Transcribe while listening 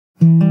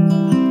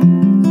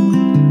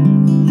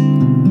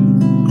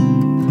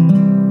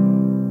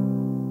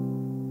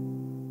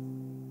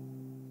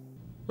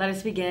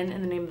us begin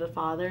in the name of the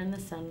Father, and the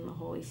Son, and the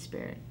Holy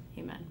Spirit.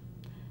 Amen.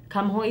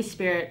 Come, Holy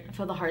Spirit,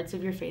 fill the hearts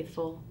of your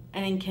faithful,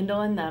 and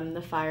enkindle in them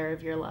the fire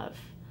of your love.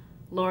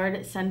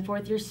 Lord, send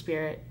forth your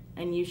Spirit,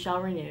 and you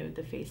shall renew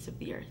the face of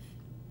the earth.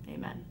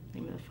 Amen. In the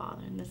name of the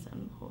Father, and the Son,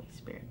 and the Holy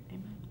Spirit.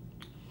 Amen.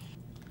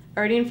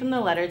 A reading from the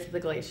letter to the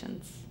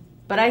Galatians.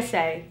 But I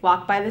say,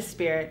 walk by the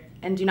Spirit,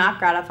 and do not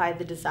gratify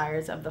the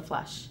desires of the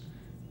flesh.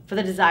 For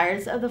the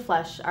desires of the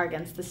flesh are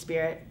against the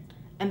Spirit,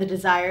 and the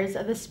desires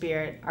of the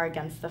Spirit are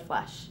against the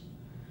flesh.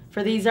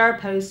 For these are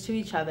opposed to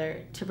each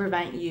other to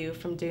prevent you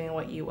from doing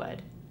what you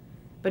would.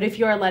 But if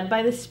you are led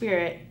by the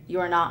Spirit, you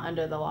are not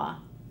under the law.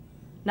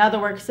 Now the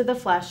works of the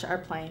flesh are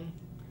plain: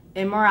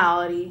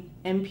 immorality,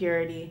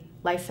 impurity,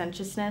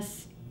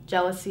 licentiousness,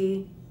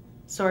 jealousy,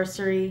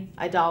 sorcery,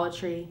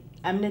 idolatry,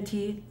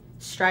 enmity,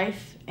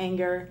 strife,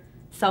 anger,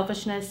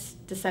 selfishness,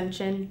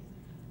 dissension,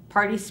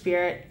 party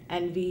spirit,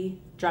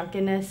 envy,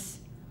 drunkenness,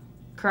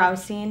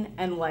 carousing,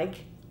 and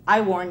like. I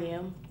warn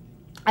you,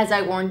 as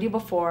I warned you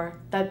before,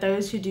 that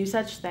those who do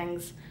such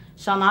things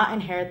shall not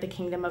inherit the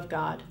kingdom of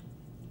God.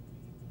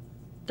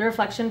 The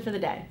reflection for the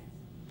day.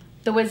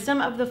 The wisdom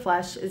of the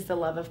flesh is the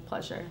love of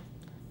pleasure.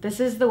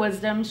 This is the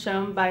wisdom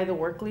shown by the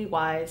worldly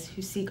wise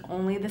who seek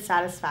only the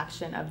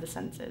satisfaction of the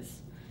senses.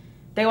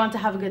 They want to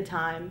have a good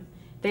time.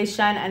 They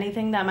shun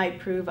anything that might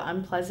prove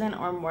unpleasant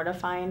or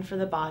mortifying for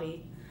the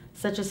body,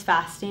 such as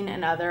fasting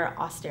and other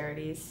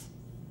austerities.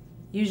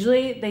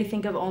 Usually, they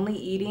think of only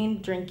eating,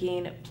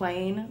 drinking,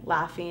 playing,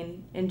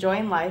 laughing,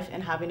 enjoying life,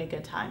 and having a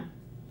good time.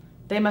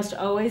 They must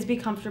always be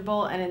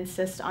comfortable and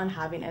insist on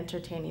having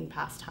entertaining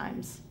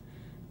pastimes,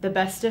 the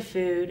best of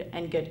food,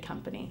 and good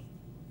company.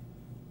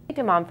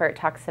 De Montfort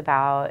talks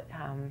about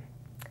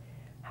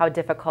how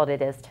difficult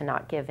it is to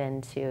not give in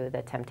to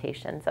the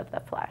temptations of the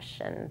flesh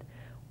and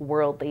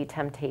worldly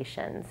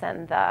temptations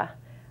and the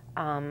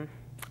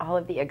all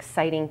of the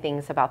exciting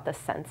things about the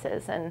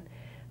senses and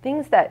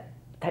things that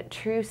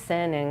true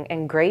sin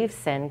and grave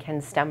sin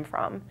can stem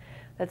from.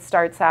 That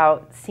starts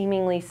out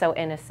seemingly so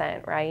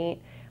innocent,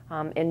 right?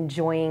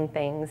 Enjoying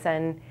things.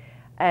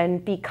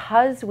 And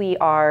because we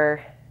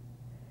are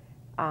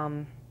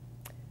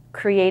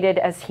created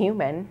as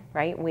human,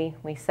 right?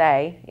 We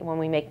say when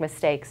we make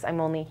mistakes, I'm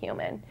only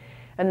human.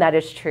 And that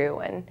is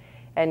true.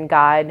 And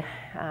God,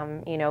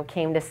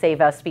 came to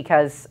save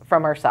us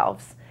from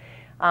ourselves.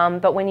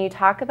 But when you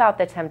talk about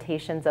the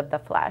temptations of the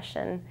flesh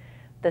and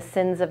the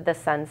sins of the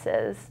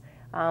senses,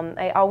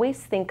 I always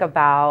think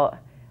about,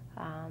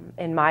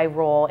 in my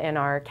role in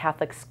our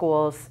Catholic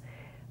schools,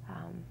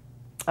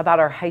 about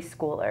our high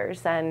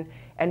schoolers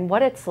and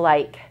what it's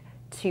like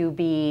to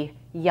be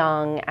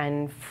young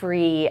and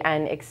free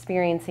and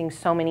experiencing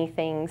so many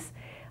things.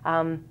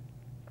 And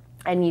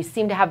you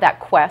seem to have that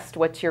quest.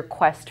 What's your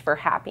quest for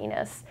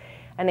happiness?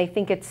 And I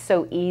think it's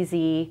so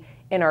easy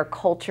in our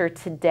culture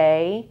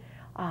today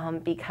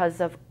because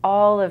of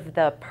all of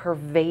the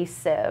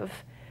pervasive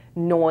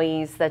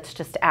noise that's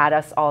just at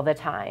us all the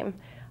time.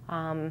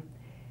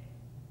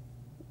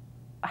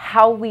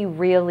 How we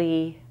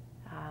really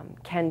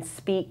can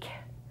speak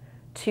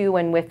to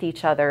and with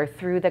each other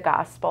through the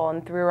gospel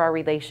and through our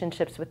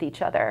relationships with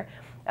each other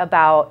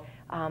about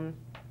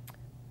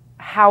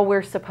how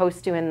we're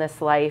supposed to in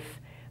this life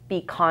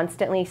be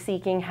constantly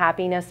seeking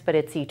happiness, but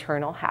it's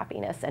eternal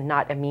happiness and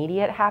not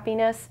immediate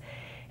happiness.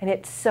 And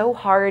it's so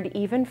hard,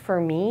 even for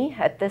me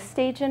at this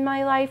stage in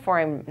my life, where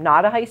I'm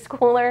not a high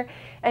schooler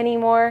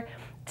anymore,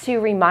 to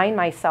remind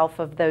myself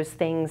of those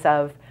things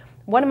of,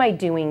 what am I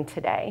doing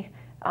today?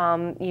 I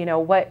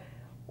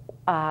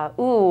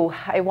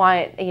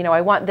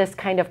want this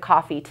kind of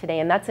coffee today,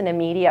 and that's an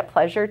immediate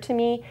pleasure to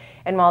me.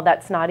 And while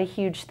that's not a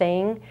huge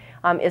thing,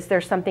 is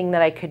there something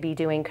that I could be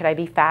doing? Could I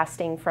be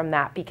fasting from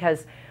that?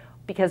 Because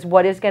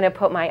what is going to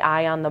put my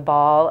eye on the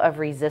ball of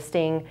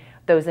resisting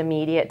those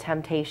immediate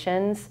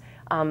temptations?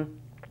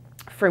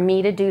 For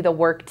me to do the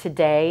work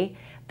today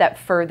that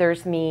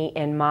furthers me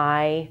in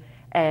my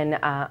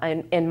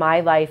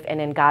life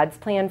and in God's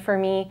plan for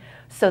me,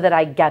 so that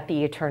I get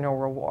the eternal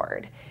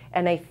reward.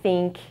 And I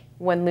think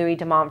when Louis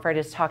de Montfort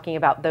is talking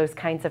about those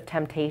kinds of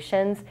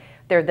temptations,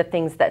 they're the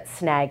things that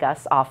snag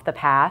us off the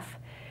path,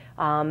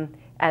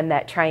 and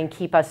that try and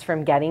keep us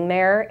from getting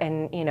there.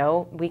 And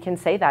we can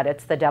say that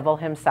it's the devil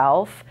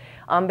himself,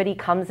 but he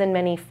comes in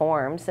many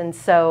forms. And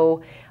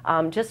so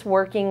just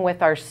working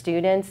with our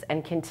students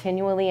and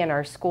continually in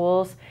our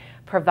schools,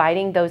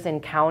 providing those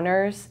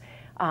encounters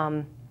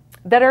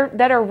that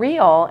are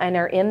real and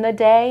are in the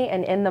day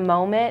and in the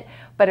moment,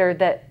 but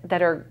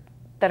that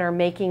are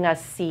making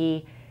us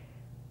see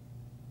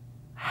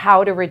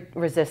how to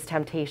resist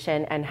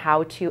temptation and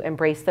how to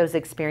embrace those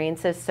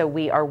experiences, so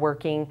we are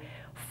working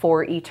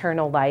for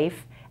eternal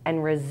life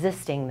and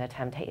resisting the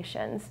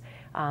temptations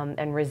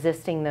and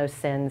resisting those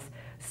sins,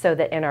 so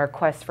that in our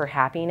quest for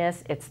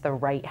happiness, it's the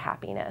right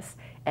happiness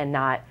and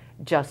not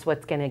just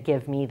what's going to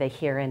give me the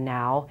here and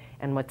now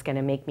and what's going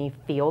to make me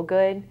feel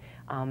good,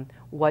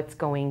 what's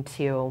going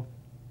to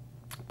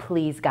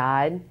please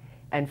God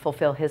and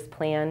fulfill His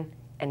plan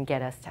and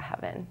get us to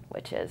heaven,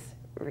 which is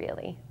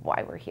really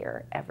why we're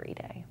here every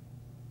day.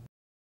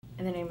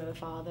 In the name of the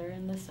Father,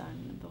 and the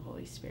Son, and the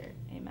Holy Spirit.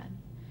 Amen.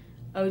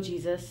 O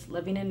Jesus,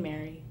 living in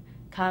Mary,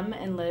 come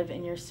and live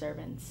in your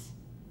servants,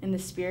 in the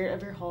spirit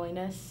of your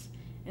holiness,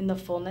 in the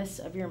fullness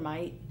of your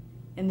might,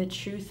 in the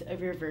truth of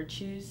your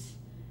virtues,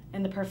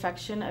 in the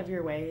perfection of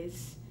your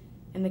ways,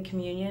 in the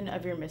communion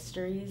of your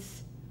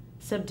mysteries.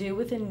 Subdue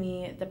within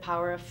me the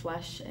power of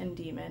flesh and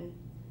demon,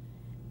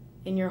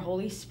 in your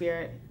Holy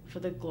Spirit, for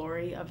the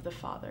glory of the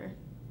Father.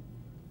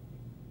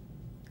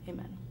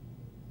 Amen.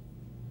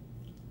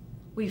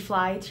 We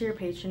fly to your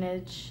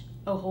patronage,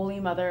 O Holy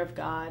Mother of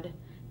God.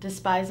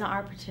 Despise not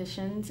our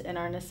petitions and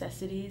our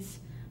necessities,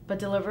 but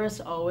deliver us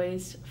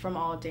always from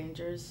all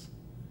dangers,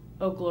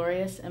 O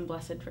glorious and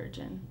blessed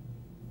Virgin.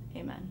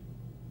 Amen.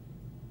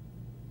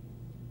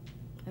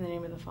 In the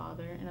name of the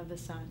Father, and of the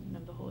Son, and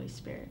of the Holy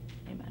Spirit.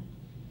 Amen.